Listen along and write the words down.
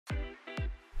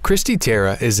Christie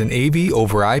Terra is an AV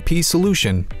over IP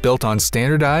solution built on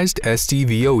standardized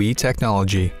SDVoE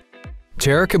technology.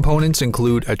 Terra components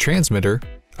include a transmitter,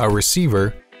 a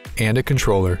receiver, and a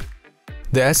controller.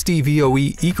 The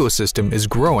SDVoE ecosystem is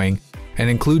growing and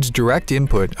includes direct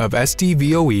input of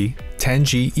SDVoE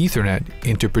 10G Ethernet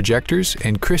into projectors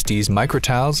and Christie's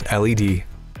microtiles LED.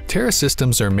 Terra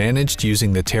systems are managed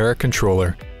using the Terra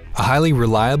Controller, a highly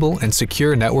reliable and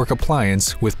secure network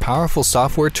appliance with powerful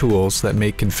software tools that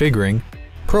make configuring,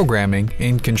 programming,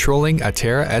 and controlling a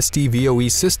Terra SDVoE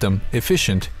system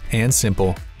efficient and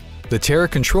simple. The Terra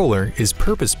Controller is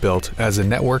purpose-built as a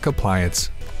network appliance.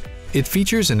 It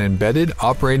features an embedded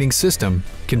operating system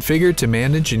configured to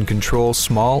manage and control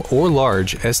small or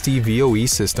large SDVoE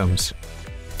systems.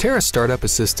 Terra Startup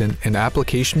Assistant and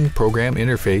Application Program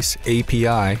Interface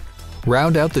 (API)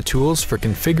 round out the tools for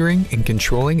configuring and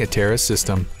controlling a Terra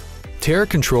system. Terra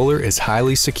Controller is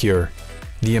highly secure.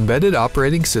 The embedded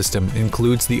operating system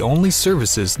includes the only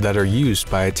services that are used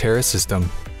by a Terra system.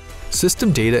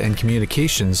 System data and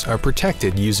communications are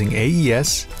protected using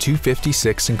AES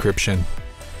 256 encryption.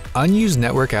 Unused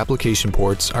network application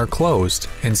ports are closed,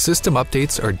 and system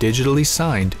updates are digitally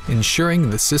signed, ensuring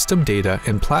the system data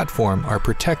and platform are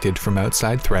protected from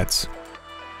outside threats.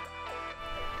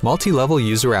 Multi-level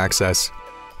user access,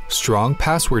 strong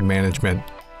password management,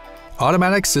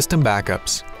 automatic system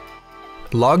backups,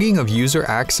 logging of user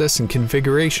access and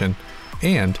configuration,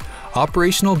 and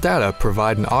operational data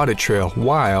provide an audit trail,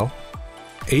 while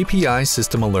API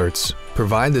system alerts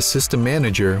provide the system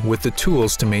manager with the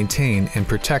tools to maintain and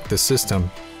protect the system.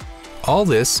 All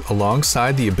this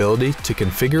alongside the ability to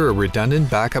configure a redundant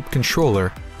backup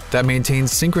controller that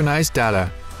maintains synchronized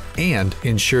data and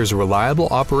ensures reliable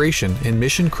operation in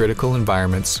mission-critical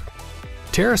environments.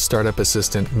 Terra Startup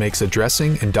Assistant makes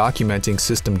addressing and documenting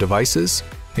system devices,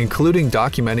 including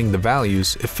documenting the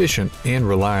values, efficient and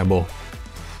reliable.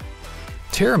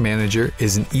 Terra Manager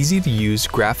is an easy-to-use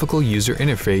graphical user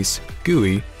interface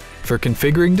 (GUI) for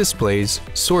configuring displays,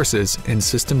 sources, and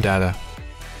system data.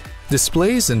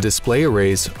 Displays and display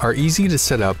arrays are easy to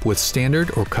set up with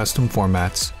standard or custom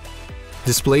formats.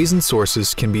 Displays and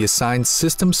sources can be assigned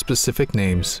system-specific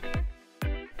names.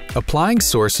 Applying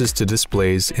sources to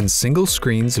displays in single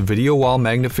screens video wall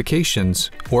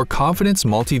magnifications or confidence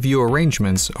multi-view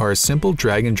arrangements are a simple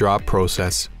drag-and-drop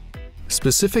process.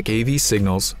 Specific AV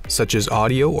signals, such as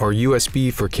audio or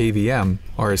USB for KVM,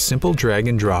 are a simple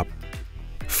drag-and-drop.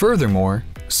 Furthermore,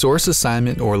 source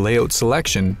assignment or layout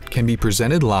selection can be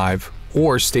presented live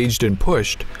or staged and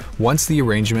pushed once the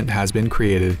arrangement has been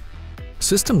created.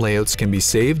 System layouts can be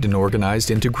saved and organized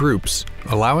into groups,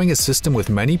 allowing a system with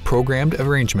many programmed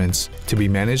arrangements to be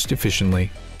managed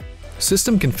efficiently.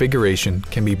 System configuration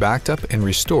can be backed up and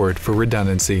restored for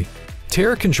redundancy.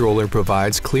 Terra Controller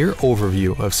provides clear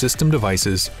overview of system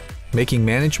devices, making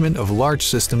management of large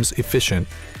systems efficient.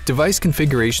 Device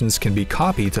configurations can be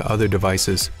copied to other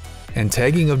devices, and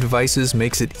tagging of devices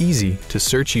makes it easy to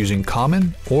search using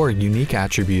common or unique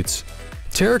attributes.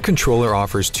 Terra Controller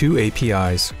offers two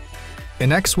APIs. An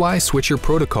XY switcher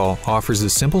protocol offers a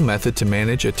simple method to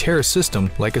manage a Terra system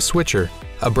like a switcher.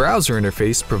 A browser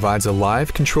interface provides a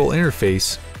live control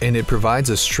interface, and it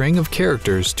provides a string of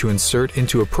characters to insert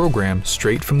into a program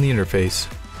straight from the interface.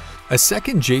 A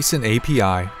second JSON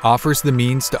API offers the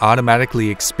means to automatically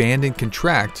expand and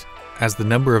contract as the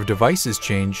number of devices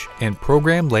change and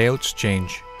program layouts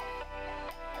change.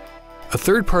 A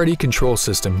third-party control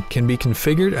system can be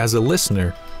configured as a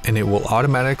listener, and it will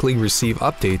automatically receive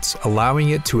updates,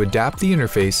 allowing it to adapt the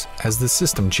interface as the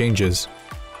system changes.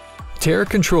 Terra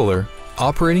Controller,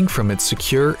 operating from its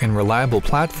secure and reliable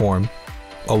platform,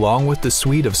 along with the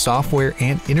suite of software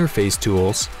and interface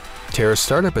tools, Terra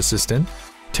Startup Assistant,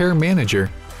 Terra Manager,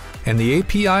 and the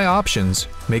API options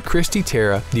make Christie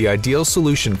Terra the ideal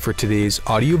solution for today's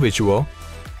audiovisual,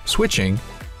 switching,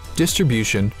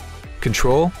 distribution,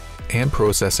 control, and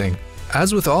processing.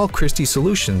 As with all Christie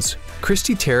solutions,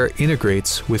 Christie Terra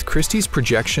integrates with Christie's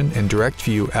projection and direct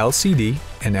view LCD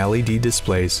and LED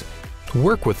displays.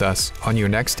 Work with us on your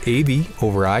next AV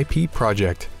over IP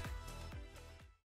project.